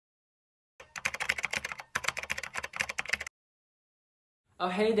Oh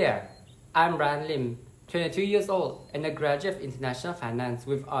hey there, I'm Brian Lim, 22 years old and a graduate of International Finance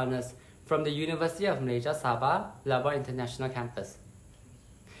with honours from the University of Malaysia Sabah, Labuan International Campus.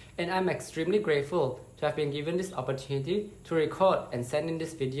 And I'm extremely grateful to have been given this opportunity to record and send in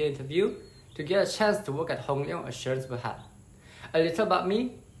this video interview to get a chance to work at Hong Leong Assurance Berhad. A little about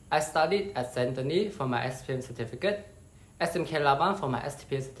me, I studied at St. Anthony for my SPM certificate, SMK Labuan for my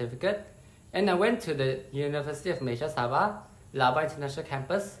STPM certificate, and I went to the University of Malaysia Sabah, Labuan International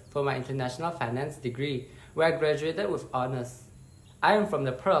Campus for my International Finance degree, where I graduated with honours. I am from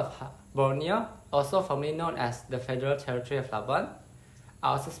the Pearl of Borneo, also formerly known as the Federal Territory of Labuan.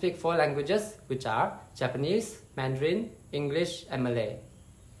 I also speak 4 languages, which are Japanese, Mandarin, English, and Malay.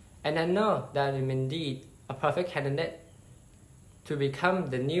 And I know that I am indeed a perfect candidate to become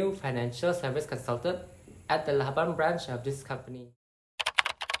the new financial service consultant at the Labuan branch of this company.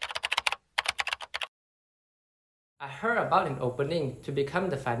 I heard about an opening to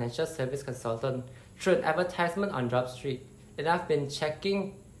become the financial service consultant through an advertisement on JobStreet, and I've been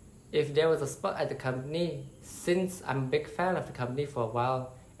checking if there was a spot at the company since I'm a big fan of the company for a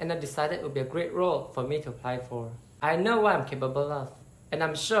while, and I decided it would be a great role for me to apply for. I know what I'm capable of, and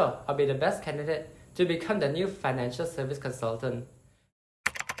I'm sure I'll be the best candidate to become the new financial service consultant.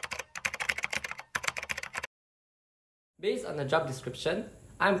 Based on the job description,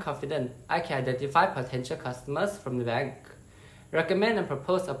 I'm confident I can identify potential customers from the bank, recommend and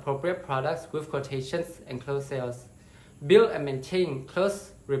propose appropriate products with quotations and close sales, build and maintain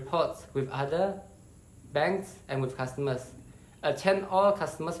close reports with other banks and with customers, attend all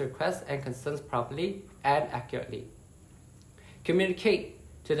customers' requests and concerns properly and accurately, communicate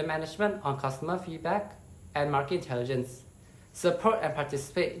to the management on customer feedback and market intelligence, support and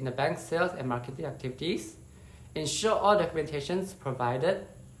participate in the bank's sales and marketing activities, ensure all documentations provided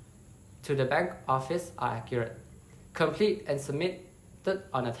to the bank office are accurate, complete and submitted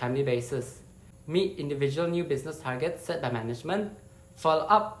on a timely basis, meet individual new business targets set by management, follow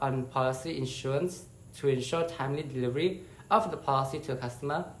up on policy insurance to ensure timely delivery of the policy to a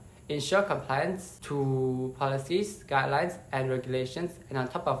customer, ensure compliance to policies, guidelines and regulations, and on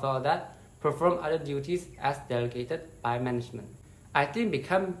top of all that, perform other duties as delegated by management. I think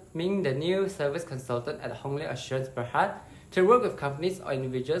becoming the new service consultant at Hong Leong Assurance Berhad to work with companies or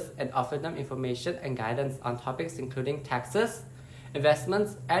individuals and offer them information and guidance on topics including taxes,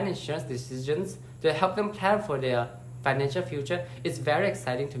 investments, and insurance decisions to help them plan for their financial future is very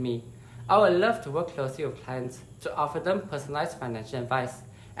exciting to me. I would love to work closely with clients to offer them personalized financial advice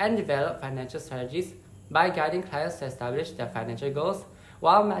and develop financial strategies by guiding clients to establish their financial goals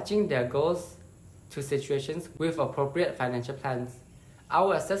while matching their goals to situations with appropriate financial plans. I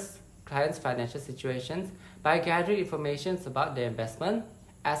will assess clients' financial situations by gathering information about their investment,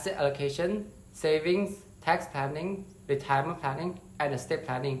 asset allocation, savings, tax planning, retirement planning, and estate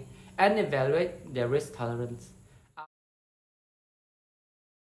planning, and evaluate their risk tolerance. I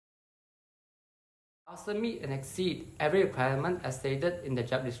also meet and exceed every requirement as stated in the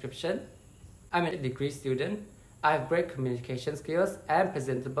job description. I'm a degree student. I have great communication skills and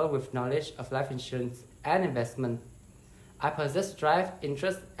presentable with knowledge of life insurance and investment. I possess drive,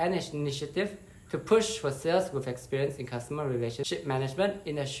 interest, and initiative to push for sales with experience in customer relationship management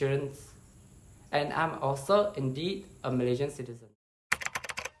in assurance. And I'm also indeed a Malaysian citizen.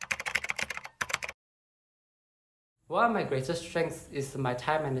 One of my greatest strengths is my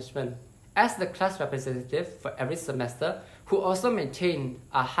time management. As the class representative for every semester, who also maintained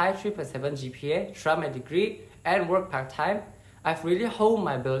a high 3.7 GPA throughout my degree and work part-time, I've really honed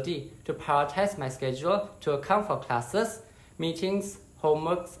my ability to prioritize my schedule to account for classes, meetings,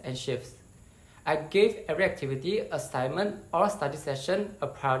 homeworks, and shifts. I gave every activity, assignment, or study session a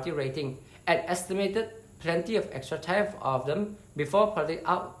priority rating and estimated plenty of extra time for all of them before plotting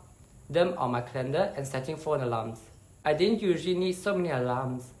out them on my calendar and setting phone alarms. I didn't usually need so many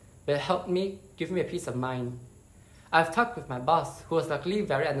alarms, but it helped me give me a peace of mind. I've talked with my boss, who was luckily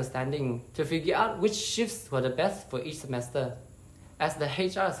very understanding, to figure out which shifts were the best for each semester. As the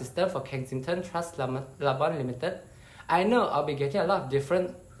HR assistant for Kensington Trust Labuan Limited, I know I'll be getting a lot of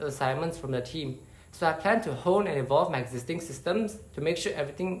different assignments from the team, so I plan to hone and evolve my existing systems to make sure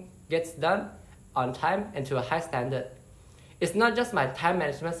everything gets done on time and to a high standard. It's not just my time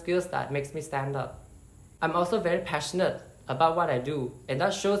management skills that makes me stand out. I'm also very passionate about what I do, and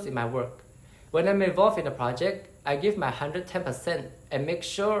that shows in my work. When I'm involved in a project, I give my 110% and make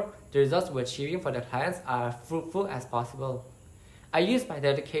sure the results we're achieving for the clients are as fruitful as possible. I use my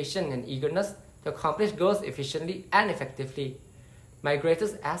dedication and eagerness to accomplish goals efficiently and effectively. My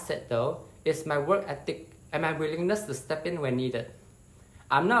greatest asset, though, is my work ethic and my willingness to step in when needed.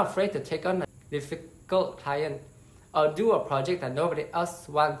 I'm not afraid to take on a difficult client. or do a project that nobody else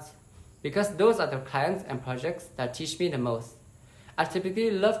wants, because those are the clients and projects that teach me the most. I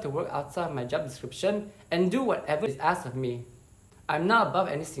typically love to work outside of my job description and do whatever is asked of me. I'm not above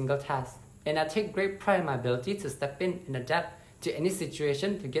any single task, and I take great pride in my ability to step in and adapt to any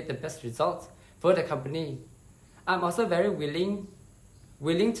situation to get the best results for the company. I'm also very willing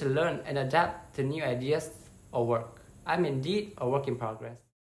to learn and adapt to new ideas or work. I'm indeed a work in progress.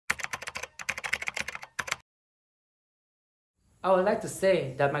 I would like to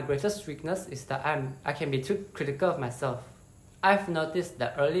say that my greatest weakness is that I can be too critical of myself. I've noticed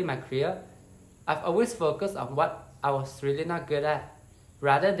that early in my career, I've always focused on what I was really not good at,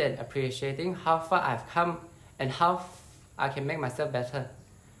 rather than appreciating how far I've come and how I can make myself better.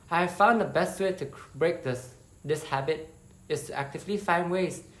 I have found the best way to break this habit is to actively find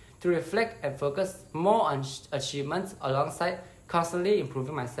ways to reflect and focus more on achievements alongside constantly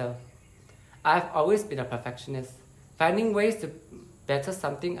improving myself. I've always been a perfectionist, finding ways to better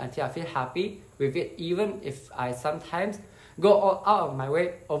something until I feel happy with it, even if I sometimes go all out of my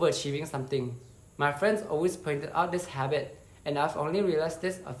way overachieving something. My friends always pointed out this habit, and I've only realized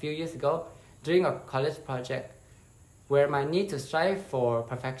this a few years ago during a college project, where my need to strive for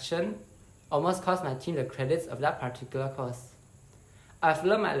perfection almost cost my team the credits of that particular course. I've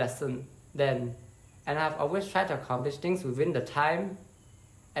learned my lesson then, and I've always tried to accomplish things within the time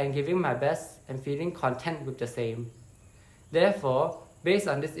and giving my best and feeling content with the same. Therefore, based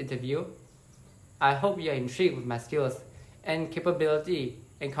on this interview, I hope you are intrigued with my skills and capability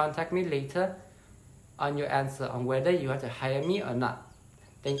and contact me later on your answer on whether you want to hire me or not.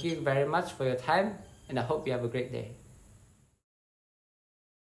 Thank you very much for your time, and I hope you have a great day.